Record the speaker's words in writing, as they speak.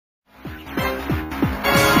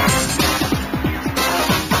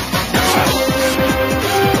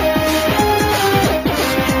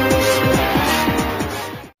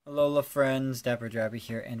Alola friends, DapperDraby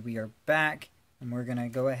here, and we are back, and we're gonna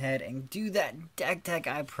go ahead and do that deck tech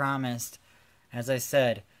I promised. As I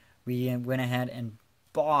said, we went ahead and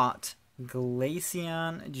bought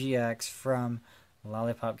Glaceon-GX from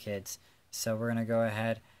Lollipop Kids. So we're gonna go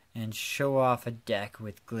ahead and show off a deck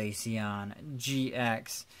with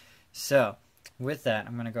Glaceon-GX. So with that,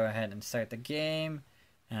 I'm gonna go ahead and start the game.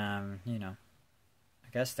 You know, I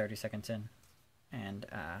guess 30 seconds in, and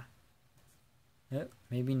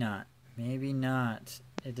maybe not. Maybe not.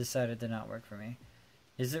 It decided to not work for me.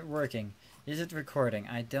 Is it working? Is it recording?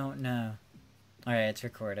 I don't know. Alright, it's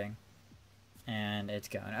recording. And it's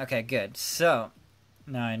going. Okay, good. So,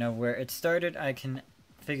 now I know where it started. I can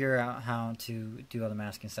figure out how to do all the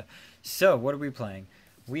masking stuff. So, what are we playing?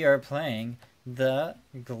 We are playing the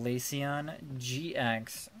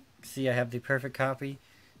Glaceon-GX. See, I have the perfect copy.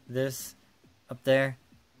 This up there.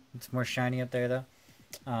 It's more shiny up there, though.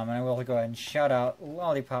 And I will go ahead and shout out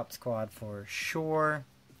Lollipop Squad for sure.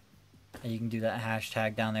 You can do that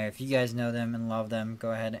hashtag down there. If you guys know them and love them,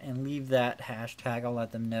 go ahead and leave that hashtag. I'll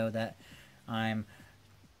let them know that I'm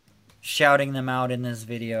shouting them out in this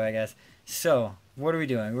video, I guess. So, what are we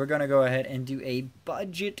doing? We're going to go ahead and do a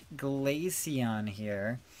budget Glaceon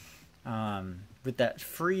here. With that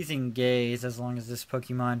freezing gaze, as long as this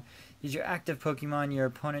Pokemon is your active Pokemon, your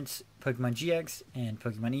opponent's Pokemon GX and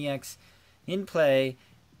Pokemon EX in play,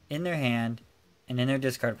 in their hand, and in their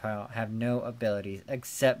discard pile have no abilities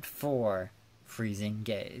except for Freezing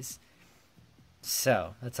Gaze.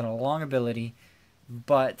 So, that's a long ability,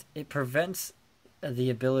 but it prevents the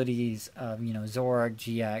abilities of, you know, Zoroark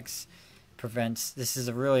GX. This is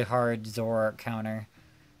a really hard Zoroark counter.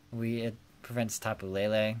 It prevents Tapu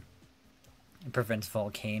Lele. It prevents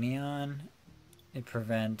Volcanion. It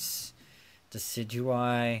prevents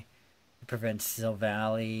Decidueye. It prevents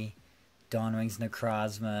Silvally. Dawnwing's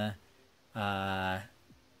Necrozma.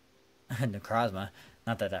 Necrozma.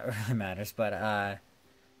 Not that that really matters, but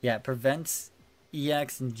yeah, it prevents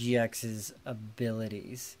EX and GX's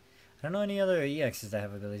abilities. I don't know any other EXs that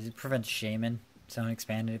have abilities. It prevents Shaman. It's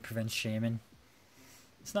unexpanded. It prevents Shaman.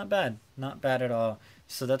 It's not bad. Not bad at all.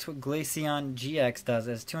 So that's what Glaceon-GX does.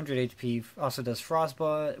 It has 200 HP. Also does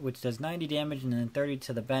Frostball, which does 90 damage and then 30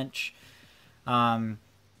 to the bench.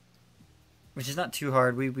 Which is not too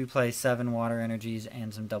hard. We play 7 water energies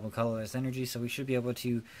and some double colorless energy, so we should be able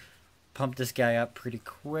to pump this guy up pretty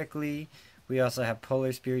quickly. We also have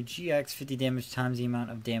Polar Spirit GX, 50 damage times the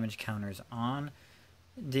amount of damage counters on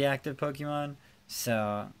the active Pokemon.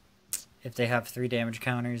 So if they have 3 damage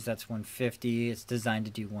counters, that's 150. It's designed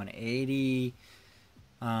to do 180,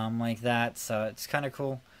 like that. So it's kind of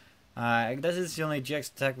cool. This is the only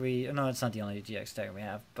GX attack no, it's not the only GX attack we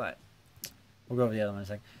have, but we'll go over the other one in a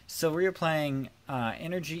second. So we are playing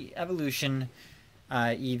Energy Evolution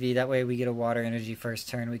Eevee. That way we get a water energy first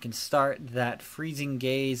turn. We can start that Freezing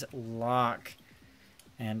Gaze lock.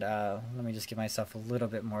 And let me just give myself a little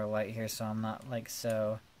bit more light here so I'm not like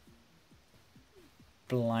so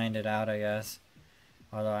blinded out, I guess.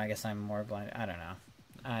 Although I guess I'm more blinded. I don't know.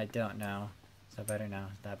 I don't know. Is that better now?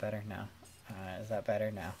 Is that better? No. Is that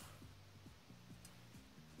better? No.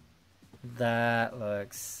 That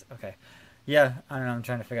looks okay. Yeah, I don't know, I'm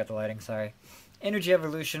trying to figure out the lighting, sorry. Energy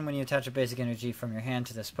Evolution, when you attach a basic energy from your hand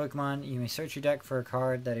to this Pokemon, you may search your deck for a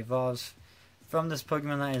card that evolves from this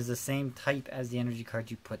Pokemon that is the same type as the energy card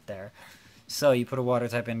you put there. So, you put a water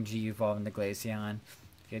type energy, you evolve into Glaceon.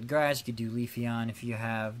 If you had Grass, you could do Leafeon. If you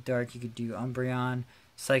have Dark, you could do Umbreon,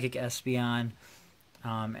 Psychic Espeon,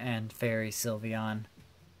 and Fairy Sylveon.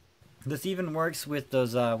 This even works with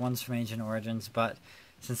those ones from Ancient Origins, but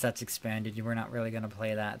since that's expanded, we're not really going to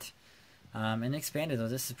play that. And expanded though,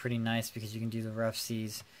 this is pretty nice because you can do the Rough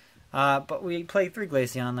Seas. But we played 3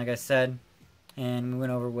 Glaceon, like I said, and we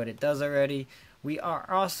went over what it does already. We are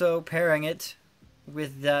also pairing it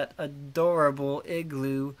with that adorable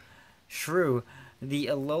Igloo Shrew, the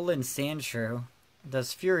Alolan Sandshrew.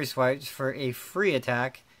 Does Fury Swipes for a free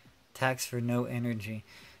attack, attacks for no energy.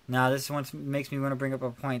 Now this one makes me want to bring up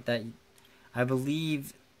a point that I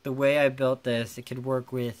believe the way I built this, it could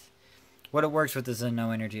work with what it works with is a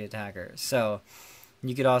no energy attacker. So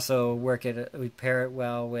you could also pair it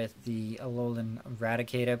well with the Alolan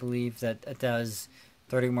Eradicate, I believe, that it does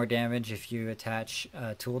 30 more damage if you attach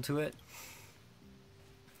a tool to it.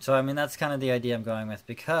 So I mean that's kind of the idea I'm going with,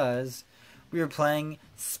 because we were playing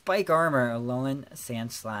Spike Armor Alolan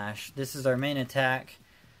Sandslash. This is our main attack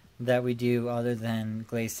that we do other than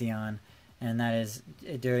Glaceon, and that is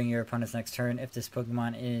during your opponent's next turn. If this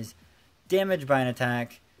Pokemon is damaged by an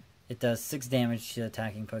attack, it does 6 damage to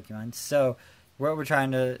attacking Pokemon. So what we're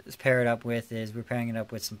trying to pair it up with is we're pairing it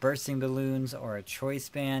up with some Bursting Balloons or a Choice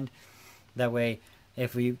Band. That way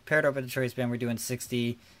If we paired up with the choice band, we're doing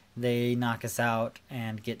 60. They knock us out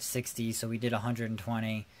and get 60, so we did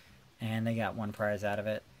 120, and they got one prize out of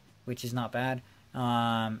it, which is not bad.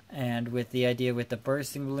 And with the idea with the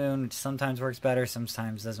bursting balloon, which sometimes works better,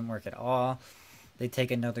 sometimes doesn't work at all, they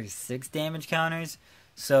take another 6 damage counters.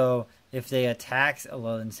 So if they attack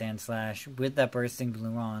Alolan Sandslash with that bursting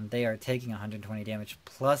balloon on, they are taking 120 damage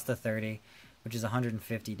plus the 30, which is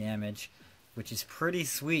 150 damage, which is pretty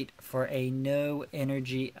sweet for a no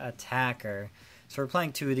energy attacker. So we're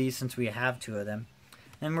playing 2 of these since we have 2 of them.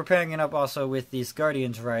 And we're pairing it up also with these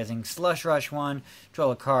Guardians Rising. Slush Rush 1,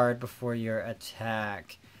 draw a card before your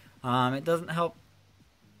attack. It doesn't help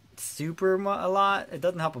a lot. It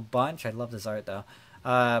doesn't help a bunch. I love this art though.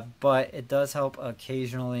 But it does help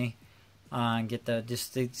occasionally get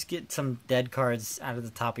some dead cards out of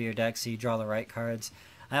the top of your deck so you draw the right cards.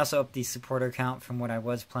 I also upped the supporter count from what I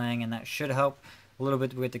was playing, and that should help a little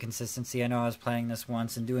bit with the consistency. I know I was playing this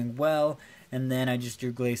once and doing well, and then I just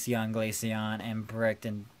drew Glaceon, and bricked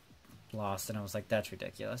and lost, and I was like, that's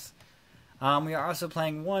ridiculous. We are also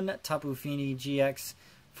playing 1 Tapu Fini-GX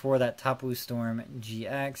for that Tapu Storm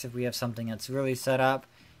GX. If we have something that's really set up,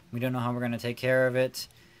 we don't know how we're going to take care of it,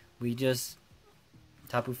 we just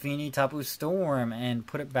Tapu Fini, Tapu Storm, and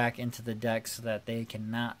put it back into the deck so that they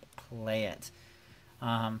cannot play it.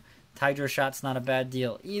 Hydro Shot's not a bad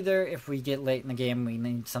deal either. If we get late in the game, we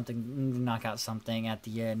need to knock out something at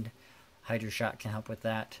the end. Hydro Shot can help with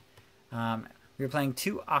that. We're playing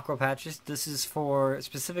 2 Aqua Patches. This is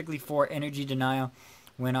specifically for energy denial.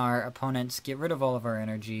 When our opponents get rid of all of our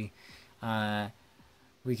energy,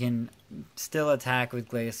 we can still attack with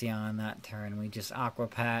Glaceon that turn. We just Aqua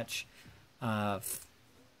Patch, attach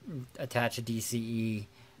a DCE,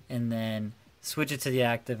 and then switch it to the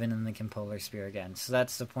active, and then they can Polar Spear again. So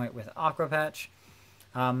that's the point with Aqua Patch.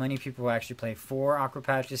 Many people will actually play 4 Aqua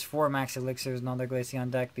Patches, 4 Max Elixirs on their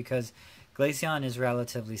Glaceon deck, because Glaceon is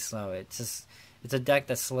relatively slow. It's a deck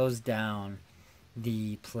that slows down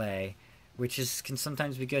the play, which can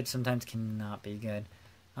sometimes be good, sometimes cannot be good.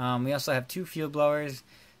 We also have 2 Field Blowers,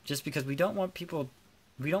 just because we don't want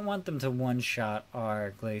them to one-shot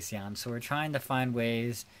our Glaceon. So we're trying to find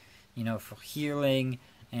ways, for healing,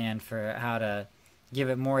 and for how to give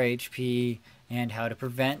it more HP, and how to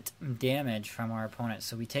prevent damage from our opponent.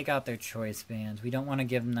 So we take out their choice bands. We don't want to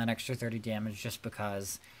give them that extra 30 damage just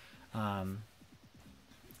because, and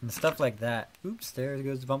stuff like that. Oops, there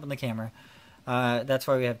goes the bump in the camera. That's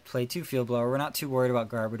why we have to play 2 Field Blower. We're not too worried about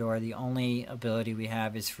Garbodor. The only ability we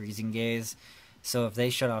have is Freezing Gaze. So if they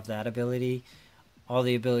shut off that ability, all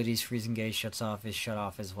the abilities Freezing Gaze shuts off is shut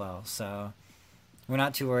off as well. So we're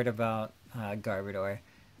not too worried about Garbodor.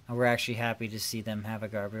 We're actually happy to see them have a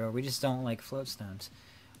Garbodor. We just don't like Float Stones.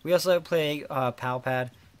 We also play Pal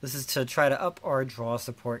Pad. This is to try to up our draw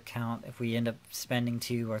support count. If we end up spending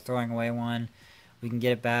 2 or throwing away 1, we can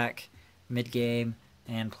get it back mid-game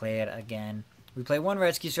and play it again. We play 1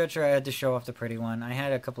 Rescue Stretcher. I had to show off the pretty one. I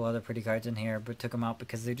had a couple other pretty cards in here, but took them out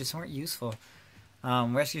because they just weren't useful.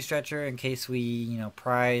 Rescue Stretcher in case we,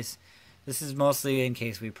 prize. This is mostly in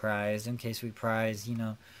case we prize. In case we prize,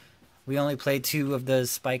 we only play 2 of the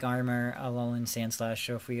Spike Armor Alolan Sandslash,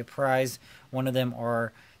 so if we prize one of them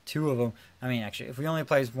or 2 of them, actually, if we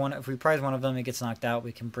prize one of them, it gets knocked out,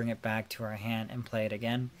 we can bring it back to our hand and play it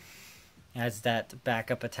again as that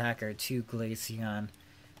backup attacker to Glaceon.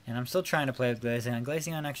 And I'm still trying to play with Glaceon.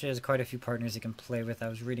 Glaceon actually has quite a few partners it can play with. I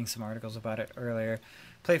was reading some articles about it earlier.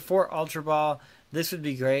 Play 4 Ultra Ball. This would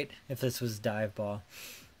be great if this was Dive Ball,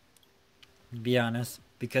 to be honest.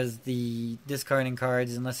 Because the discarding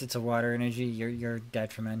cards, unless it's a water energy, you're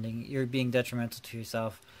being detrimental to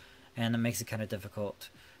yourself, and that makes it kind of difficult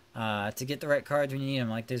to get the right cards when you need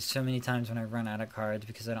them. Like there's so many times when I run out of cards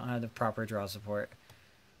because I don't have the proper draw support.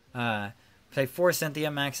 Play 4 Cynthia,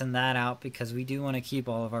 maxing that out because we do want to keep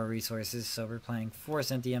all of our resources. So we're playing 4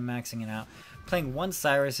 Cynthia, maxing it out. Playing 1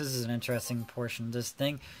 Cyrus. This is an interesting portion of this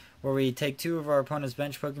thing, where we take 2 of our opponent's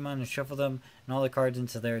bench Pokemon and shuffle them and all the cards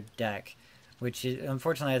into their deck. Which is,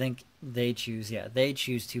 unfortunately, I think they choose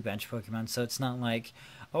 2 bench Pokemon, so it's not like,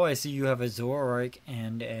 oh, I see you have a Zoroark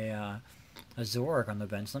and a Zoroark on the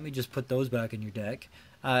bench, let me just put those back in your deck.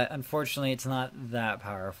 Unfortunately, it's not that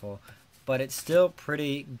powerful, but it's still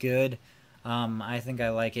pretty good. I think I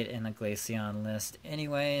like it in the Glaceon list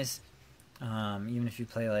anyways. Even if you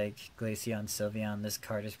play like Glaceon Sylveon, this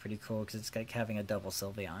card is pretty cool because it's like having a double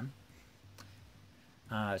Sylveon.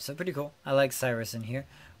 So pretty cool. I like Cyrus in here.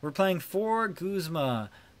 We're playing 4 Guzma,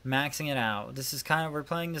 maxing it out. This is we're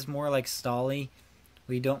playing this more like Stally.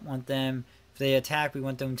 We don't want them, if they attack, we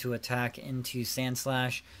want them to attack into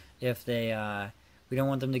Sandslash. If they, we don't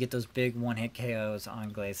want them to get those big one-hit KOs on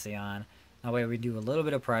Glaceon. That way we do a little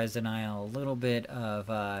bit of prize denial, a little bit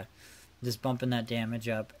of just bumping that damage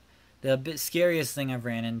up. The scariest thing I've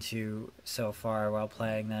ran into so far while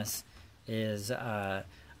playing this is a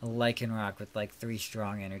Lycanroc with like 3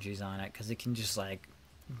 strong energies on it, because it can just like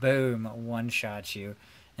boom one-shot you.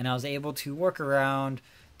 And I was able to work around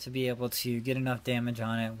to be able to get enough damage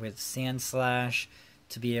on it with Sandslash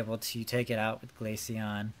to be able to take it out with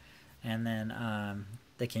Glaceon. And then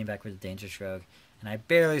they came back with a Danger Shrug. And I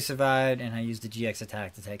barely survived, and I used the GX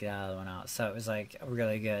attack to take the other one out. So it was like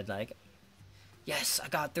really good. Like, yes, I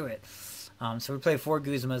got through it. So we play 4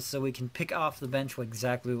 Guzmas so we can pick off the bench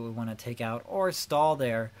exactly what we want to take out or stall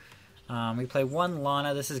there. We play 1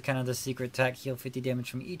 Lana. This is kind of the secret tech. Heal 50 damage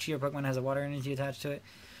from each of your Pokemon has a water energy attached to it.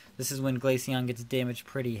 This is when Glaceon gets damaged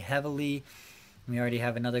pretty heavily. We already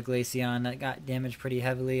have another Glaceon that got damaged pretty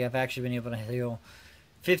heavily. I've actually been able to heal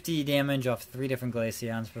 50 damage off 3 different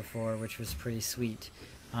Glaceons before, which was pretty sweet.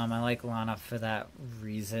 I like Lana for that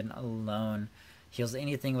reason alone. Heals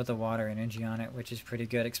anything with a water energy on it, which is pretty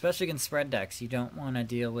good, especially against spread decks. You don't want to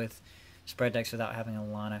deal with spread decks without having a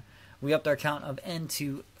Lana. We upped our count of N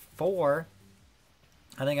to 4.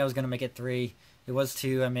 I think I was going to make it 3. It was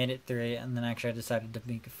 2, I made it 3, and then actually I decided to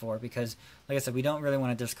make it 4 because, like I said, we don't really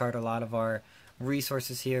want to discard a lot of our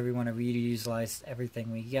resources here. We want to reutilize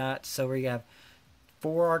everything we got. So we have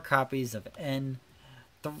 4 copies of N,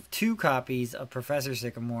 2 copies of Professor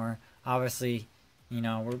Sycamore. Obviously, you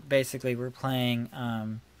know, we're playing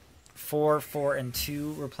 4, 4, and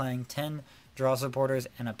 2. We're playing 10 draw supporters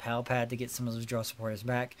and a Pal Pad to get some of those draw supporters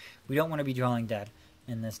back. We don't want to be drawing dead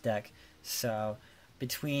in this deck. So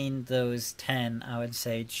between those 10, I would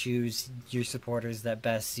say choose your supporters that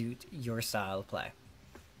best suit your style of play.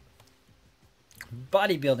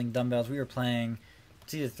 Bodybuilding Dumbbells. We were playing,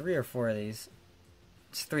 it's either 3 or 4 of these.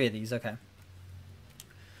 It's 3 of these, okay.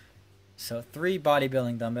 So 3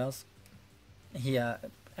 Bodybuilding Dumbbells. He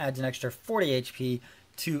adds an extra 40 HP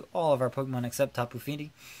to all of our Pokemon except Tapu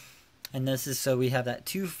Fini. And this is so we have that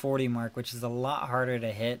 240 mark, which is a lot harder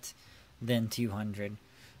to hit than 200.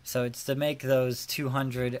 So it's to make those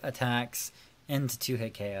 200 attacks into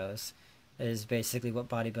 2-hit KOs is basically what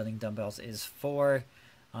Bodybuilding Dumbbells is for.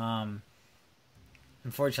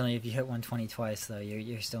 Unfortunately, if you hit 120 twice, though,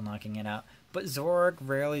 you're still knocking it out. But Zoroark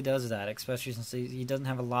rarely does that, especially since he doesn't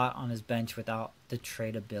have a lot on his bench without the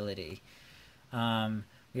tradability.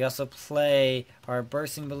 We also play our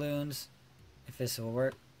Bursting Balloons, if this will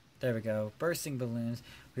work. There we go, Bursting Balloons.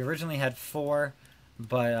 We originally had 4,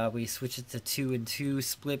 but we switched it to 2 and 2,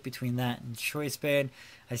 split between that and Choice Band.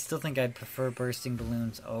 I still think I'd prefer Bursting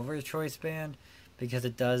Balloons over Choice Band because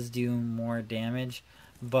it does do more damage,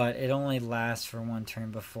 but it only lasts for 1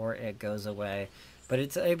 turn before it goes away. But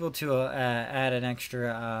it's able to add an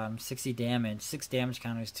extra 60 damage, 6 damage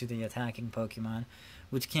counters to the attacking Pokemon,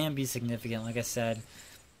 which can be significant. Like I said,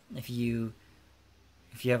 if you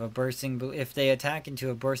have a if they attack into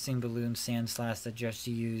a Bursting Balloon Sandslash that just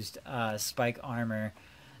used Spike Armor,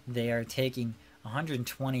 they are taking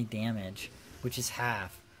 120 damage, which is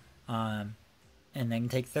half. And they can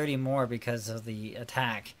take 30 more because of the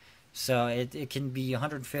attack. So it can be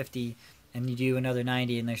 150, and you do another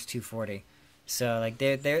 90, and there's 240. So like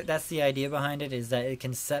that's the idea behind it, is that it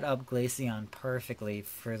can set up Glaceon perfectly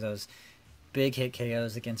for those big hit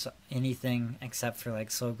KOs against anything except for like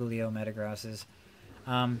Solgaleo Metagrosses.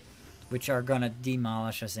 Which are going to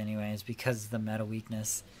demolish us anyways because of the meta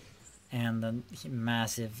weakness and the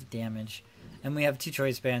massive damage. And we have 2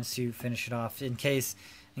 Choice Bands to finish it off in case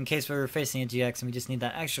we're facing a GX and we just need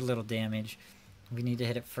that extra little damage. We need to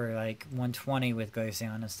hit it for like 120 with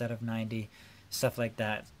Glaceon instead of 90. Stuff like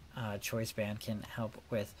that Choice Band can help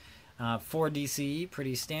with. 4 DCE,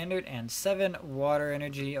 pretty standard, and 7 Water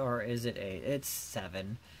Energy, or is it 8? It's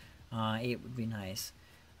 7. 8 would be nice.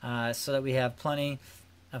 So that we have plenty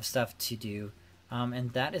of stuff to do.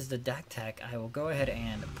 And that is the deck tech. I will go ahead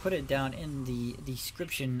and put it down in the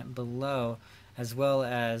description below, as well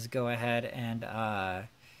as go ahead and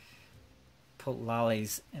put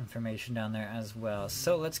Lolly's information down there as well.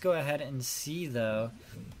 So let's go ahead and see, though.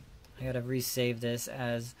 I gotta resave this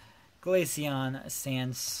as Glaceon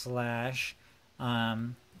Sandslash.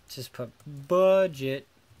 Just put budget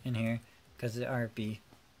in here because it are B.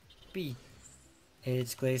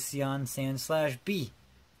 It's Glaceon Sandslash B.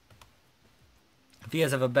 If you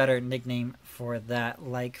guys have a better nickname for that,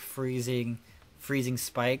 like freezing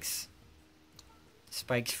spikes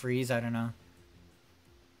freeze, I don't know.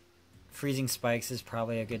 Freezing Spikes is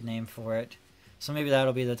probably a good name for it. So maybe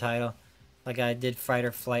that'll be the title. Like I did Fight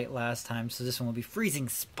or Flight last time, so this one will be Freezing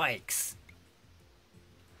Spikes.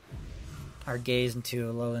 Our gaze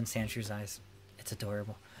into Alolan Sandshrew's eyes. It's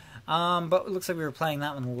adorable. But it looks like we were playing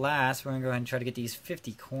that one last. We're going to go ahead and try to get these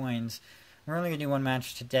 50 coins. We're only going to do one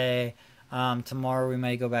match today. Tomorrow we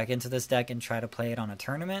may go back into this deck and try to play it on a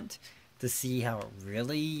tournament to see how it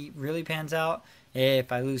really pans out.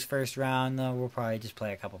 If I lose first round, though, we'll probably just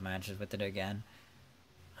play a couple matches with it again.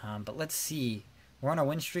 But let's see. We're on a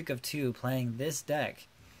win streak of 2 playing this deck.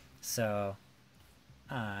 So,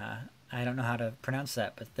 I don't know how to pronounce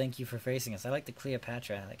that, but thank you for facing us. I like the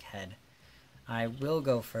Cleopatra head. I will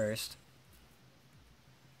go first.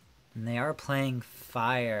 And they are playing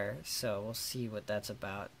fire, so we'll see what that's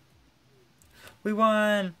about. We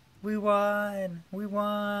won! We won! We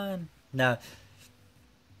won! No.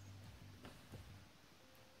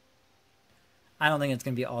 I don't think it's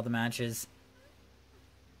going to be all the matches.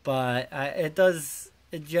 But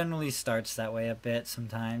it generally starts that way a bit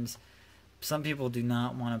sometimes. Some people do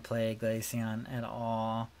not want to play Glaceon at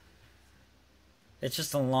all. It's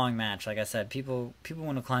just a long match, like I said. People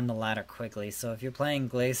want to climb the ladder quickly. So if you're playing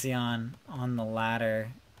Glaceon on the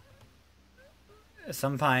ladder,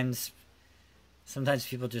 sometimes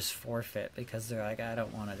people just forfeit because they're like, I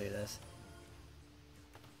don't want to do this.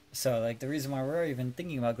 So like the reason why we're even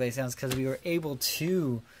thinking about Glaceon is because we were able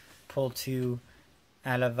to pull 2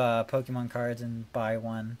 out of Pokemon cards and buy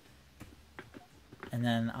 1. And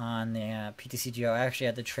then on the PTCGO, I actually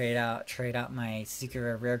had to trade out my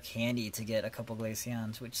secret rare candy to get a couple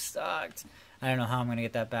Glaceons, which sucked. I don't know how I'm gonna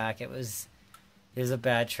get that back. It was a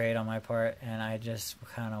bad trade on my part, and I just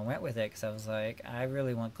kind of went with it because I was like, I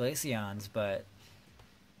really want Glaceons, but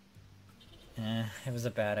it was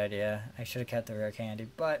a bad idea. I should have kept the rare candy,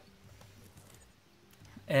 but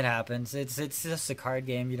it happens. It's just a card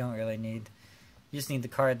game. You don't really need. You just need the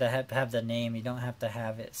card that have the name. You don't have to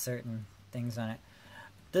have it certain things on it.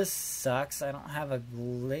 This sucks. I don't have a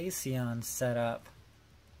Glaceon set up.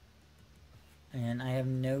 And I have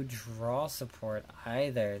no draw support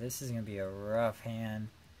either. This is going to be a rough hand.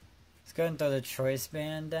 Let's go ahead and throw the choice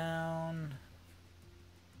band down.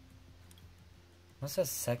 What's that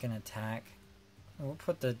second attack? We'll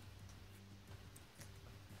put the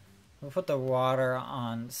water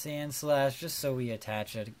on Sandslash just so we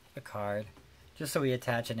attach a card. Just so we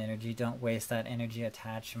attach an energy. Don't waste that energy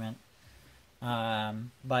attachment.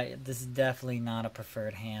 But this is definitely not a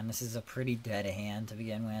preferred hand. This is a pretty dead hand to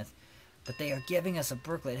begin with. But they are giving us a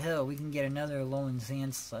Brooklet Hill. We can get another Alolan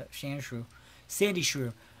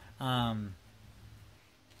Sandshrew.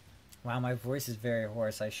 Wow, my voice is very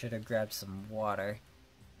hoarse. I should have grabbed some water.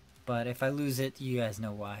 But if I lose it, you guys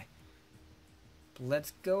know why. But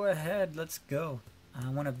let's go ahead. Let's go. I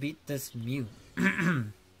want to beat this Mew.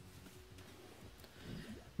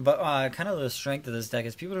 But kind of the strength of this deck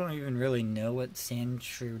is people don't even really know what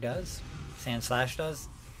Sandslash does.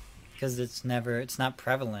 Because it's not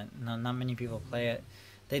prevalent. Not many people play it.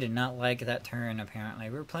 They did not like that turn, apparently.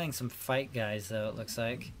 We were playing some fight guys, though, it looks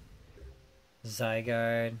like.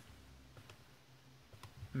 Zygarde.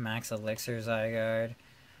 Max Elixir Zygarde.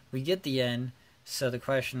 We get the end, so the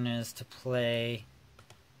question is to play...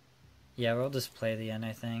 Yeah, we'll just play the end,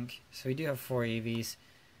 I think. So we do have 4 Eevees.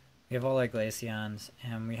 We have all our Glaceons,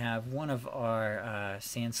 and we have one of our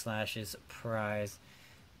Sandslashes prize.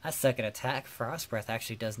 That second attack, Frost Breath,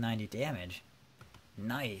 actually does 90 damage.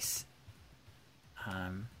 Nice.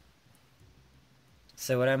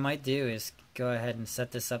 So what I might do is go ahead and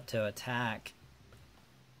set this up to attack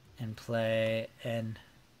and play, and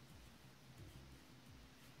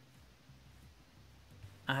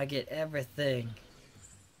I get everything.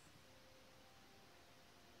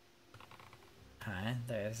 Alright,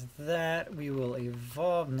 there's that. We will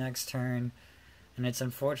evolve next turn. And it's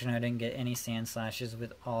unfortunate I didn't get any Sandslashes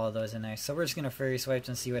with all of those in there. So we're just going to Fairy Swipe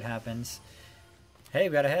and see what happens. Hey,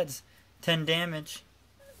 we got a heads. 10 damage.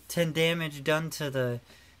 10 damage done to the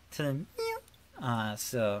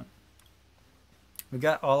so we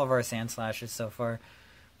got all of our Sandslashes so far.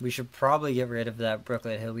 We should probably get rid of that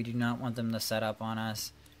Brooklet Hill. We do not want them to set up on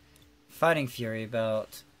us. Fighting Fury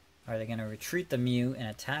Belt. Are they going to retreat the Mew and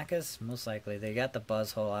attack us? Most likely. They got the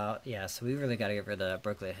Buzzhole out. Yeah, so we really got to get rid of that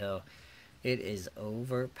Brooklet Hill. It is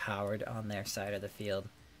overpowered on their side of the field.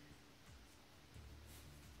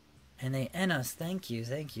 And they end us. Thank you,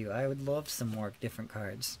 thank you. I would love some more different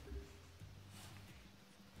cards.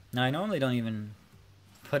 Now, I normally don't even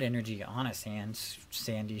put energy on a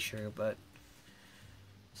Sandshrew, but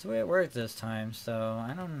it's the way it worked this time, so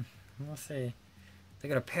I don't... We'll see. They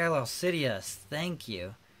got a Parallel City us. Thank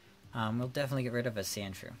you. We'll definitely get rid of a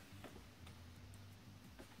Sandshrew.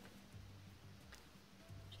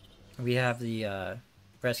 We have the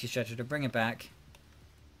Rescue Stretcher to bring it back.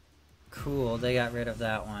 Cool, they got rid of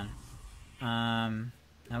that one.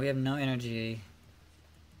 Now we have no energy.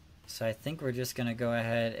 So I think we're just gonna go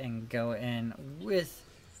ahead and go in with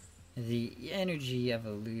the Energy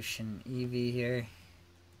Evolution Eevee here.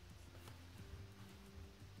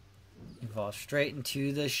 Evolve straight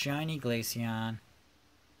into the shiny Glaceon.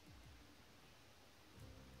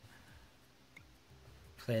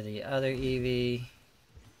 Play the other Eevee.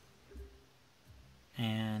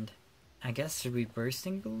 And I guess should we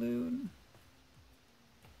Bursting Balloon?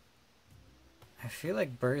 I feel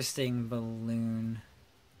like Bursting Balloon.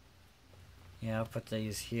 Yeah, I'll put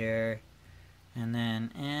these here. And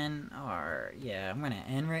then N or yeah, I'm gonna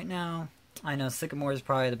N right now. I know Sycamore is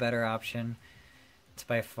probably the better option. It's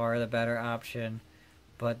by far the better option.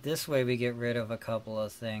 But this way we get rid of a couple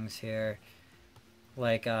of things here.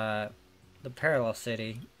 Like the Parallel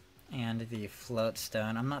City and the Float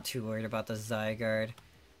Stone. I'm not too worried about the Zygarde.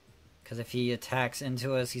 Because if he attacks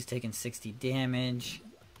into us, he's taking 60 damage.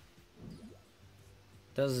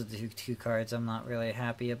 Those are the two cards I'm not really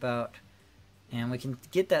happy about. And we can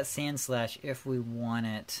get that Sandslash if we want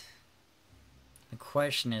it. The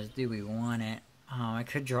question is, do we want it? I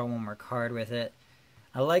could draw one more card with it.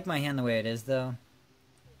 I like my hand the way it is, though.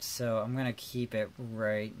 So I'm going to keep it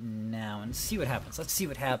right now and see what happens. Let's see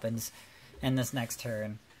what happens in this next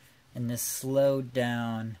turn. In this slowed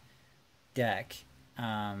down deck.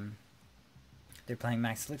 They're playing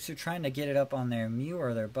Max Elixir, trying to get it up on their Mew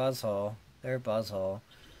or their Buzzhole. Their Buzzhole.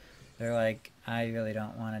 They're like, I really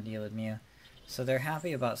don't want to deal with Mew. So they're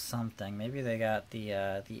happy about something. Maybe they got the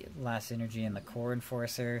last energy in the Core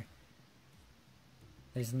Enforcer.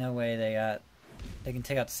 There's no way they got... They can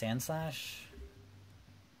take out Sandslash?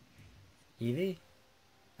 Eevee?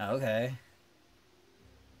 Oh, okay.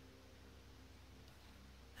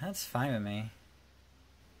 That's fine with me.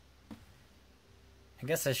 I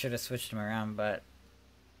guess I should have switched him around, but...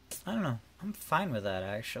 I don't know. I'm fine with that,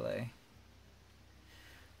 actually.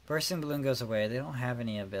 Bursting Balloon goes away. They don't have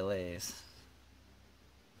any abilities.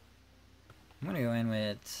 I'm gonna go in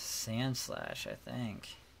with Sandslash, I think.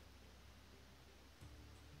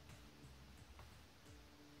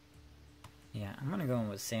 Yeah, I'm gonna go in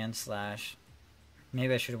with Sandslash.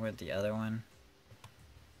 Maybe I should have went with the other one.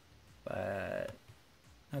 But...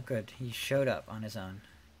 oh good, he showed up on his own.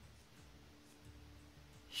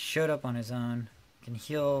 He showed up on his own. Can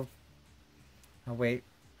heal. I'll wait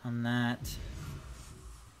on that.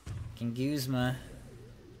 Can Guzma.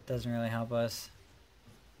 Doesn't really help us.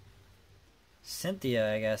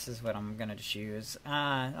 Cynthia, I guess, is what I'm gonna choose.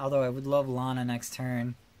 Although I would love Lana next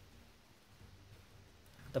turn.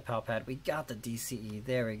 The Pal Pad. We got the DCE.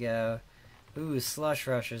 There we go. Ooh, Slush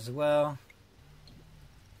Rush as well.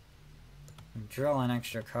 Draw an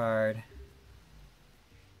extra card.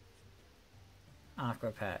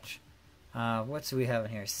 Aqua Patch. What do we have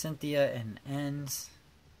in here? Cynthia and Ends.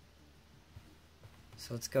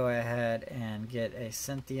 So let's go ahead and get a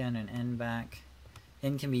Cynthia and an End back.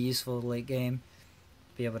 End can be useful late game.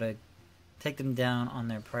 Be able to take them down on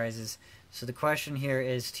their prizes. So the question here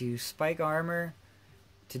is to Spike Armor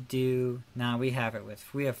to do... Nah, we have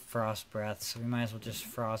Frost Breath, so we might as well just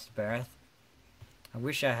Frost Breath. I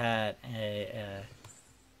wish I had a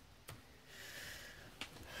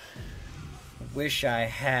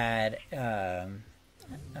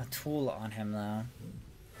tool on him, though. I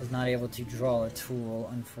was not able to draw a tool,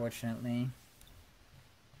 unfortunately.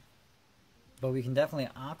 But we can definitely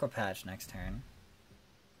Aqua Patch next turn.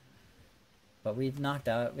 But they've knocked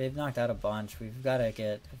out a bunch. We've got to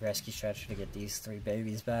get a Rescue Stretcher to get these 3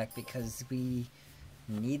 babies back because we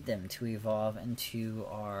need them to evolve into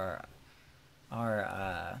our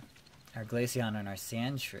Glaceon and our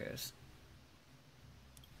Sandshrews.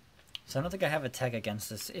 So I don't think I have a tech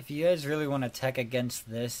against this. If you guys really want to tech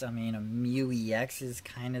against this, I mean, a Mew EX is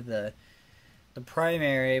kind of the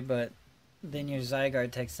primary, but then your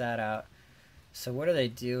Zygarde takes that out. So what are they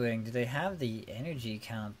doing? Do they have the energy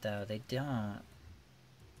count, though? They don't.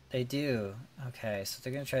 They do. Okay, so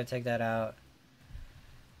they're going to try to take that out.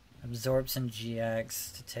 Absorption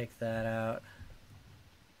GX to take that out.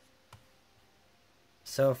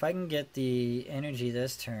 So if I can get the energy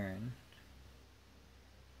this turn...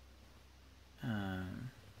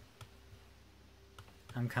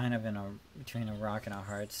 I'm kind of between a rock and a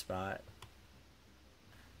hard spot.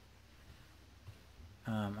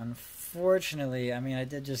 Unfortunately, I mean, I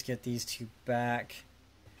did just get these 2 back.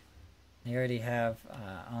 They already have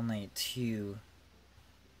only 2.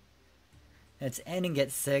 It's end and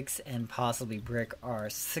get 6 and possibly brick our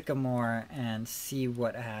Sycamore and see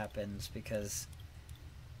what happens because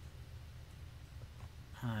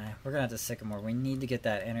we're gonna have to Sycamore. We need to get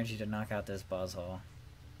that energy to knock out this Buzzhole.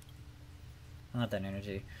 Not that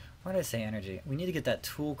energy. Why did I say energy? We need to get that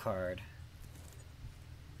tool card.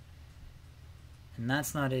 And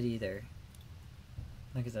that's not it either.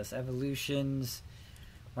 Look at this. Evolutions.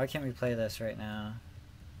 Why can't we play this right now?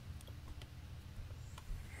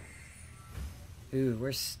 Ooh,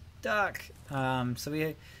 we're stuck. So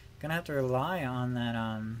we're gonna have to rely on that,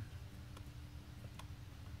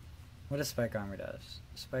 what does Spike Armor does?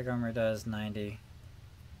 Spike Armor does 90.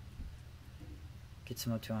 Gets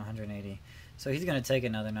him up to 180. So he's gonna take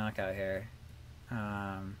another knockout here.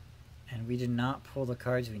 And we did not pull the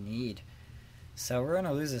cards we need. So we're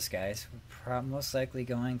gonna lose this, guys. We're most likely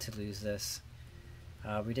going to lose this.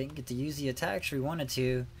 We didn't get to use the attacks we wanted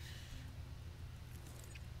to.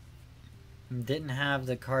 Didn't have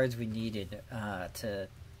the cards we needed to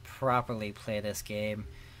properly play this game.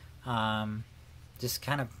 Just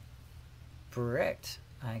kind of bricked,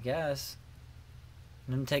 I guess.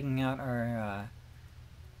 And then taking out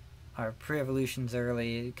our pre-evolutions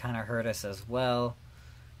early kind of hurt us as well.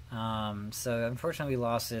 So unfortunately we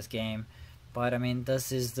lost this game. But I mean,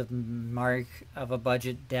 this is the mark of a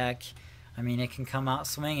budget deck. I mean, it can come out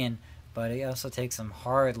swinging, but it also takes some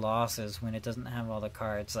hard losses when it doesn't have all the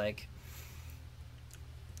cards. Like,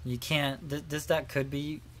 you can't. This deck could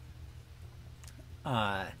be.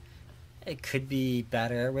 It could be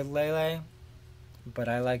better with Lele, but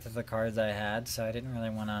I liked the cards I had, so I didn't really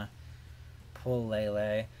want to pull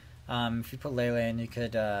Lele. If you put Lele in, you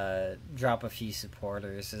could drop a few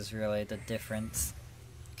supporters. Is really the difference,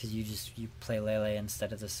 because you play Lele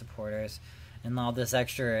instead of the supporters, and all this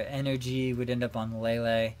extra energy would end up on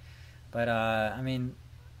Lele. But I mean,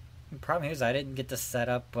 the problem here is I didn't get to set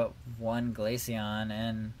up but one Glaceon,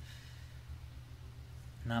 and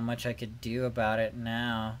not much I could do about it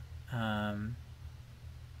now. I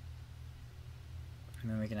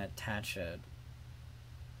mean, we can attach it.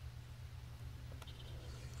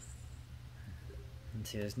 And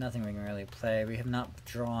see, there's nothing we can really play. We have not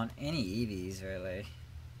drawn any Eevees, really.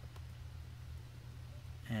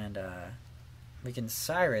 And we can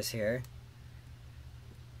Cyrus here.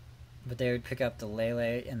 But they would pick up the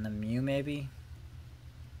Lele and the Mew, maybe.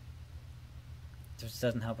 Which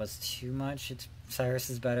doesn't help us too much. Cyrus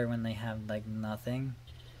is better when they have, like, nothing.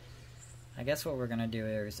 I guess what we're going to do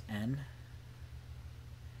here is N.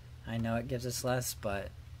 I know it gives us less, but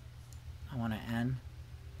I want to N.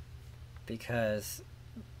 Because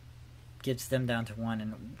it gets them down to 1.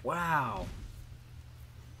 And wow!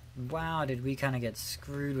 Wow, did we kind of get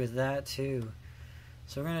screwed with that, too.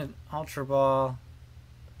 So we're going to Ultra Ball.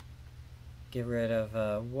 Get rid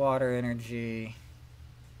of water energy.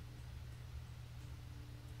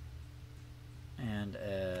 And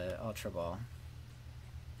Ultra Ball.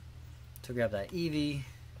 To grab that Eevee.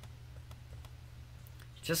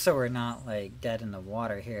 Just so we're not, like, dead in the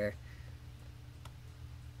water here.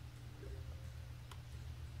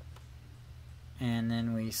 And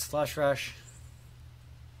then we Slush Rush.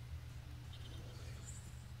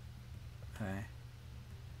 Okay.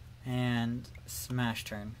 And Smash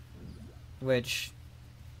Turn. Which,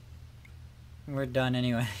 we're done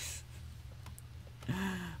anyways.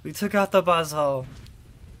 We took out the Buzzhole.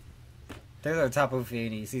 There's our Tapu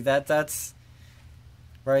Fini. See, that's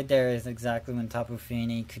right there is exactly when Tapu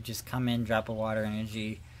Fini could just come in, drop a water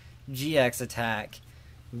energy, GX attack,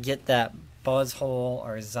 get that Buzzhole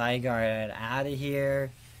or Zygarde out of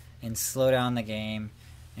here, and slow down the game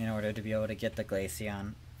in order to be able to get the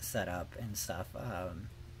Glaceon set up and stuff.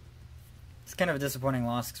 It's kind of a disappointing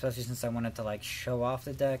loss, especially since I wanted to, like, show off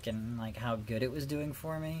the deck and, like, how good it was doing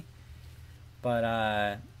for me.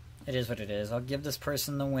 But it is what it is. I'll give this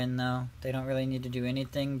person the win, though. They don't really need to do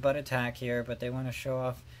anything but attack here, but they want to show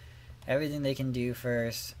off everything they can do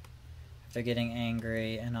first if they're getting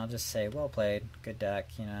angry, and I'll just say, well played, good deck,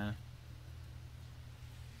 you know.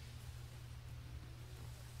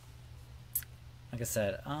 Like I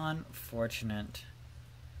said, unfortunate.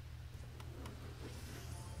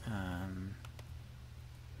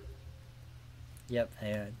 Yep,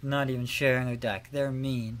 they're not even sharing their deck. They're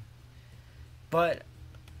mean. But,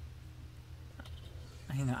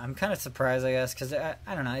 you know, I'm kind of surprised, I guess, because I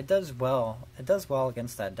don't know, it does well. It does well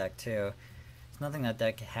against that deck, too. There's nothing that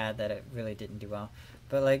deck had that it really didn't do well.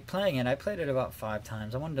 But, like, playing it, I played it about 5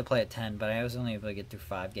 times. I wanted to play it 10, but I was only able to get through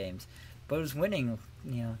 5 games. But it was winning,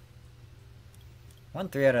 you know, won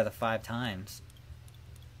 3 out of the 5 times.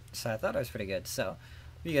 So I thought it was pretty good. So, I'll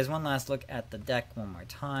give you guys one last look at the deck one more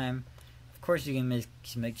time. Of course, you can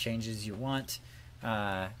make changes you want.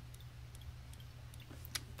 But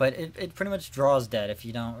it pretty much draws dead if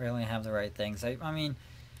you don't really have the right things. I mean,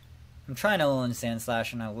 I'm trying Alolan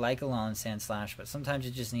Sandslash, and I like Alolan Sandslash, but sometimes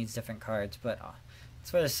it just needs different cards. But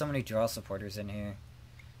that's why there's so many draw supporters in here.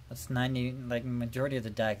 That's 90, like, majority of the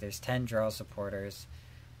deck, there's 10 draw supporters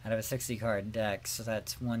out of a 60 card deck, so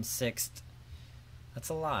that's 1/6 That's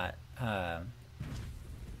a lot. A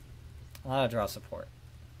lot of draw support.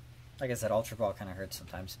 Like I said, Ultra Ball kind of hurts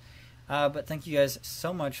sometimes. But thank you guys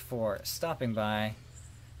so much for stopping by.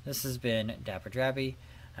 This has been DapperDraby.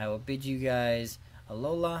 I will bid you guys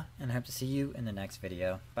alola, and I hope to see you in the next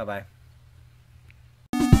video. Bye-bye.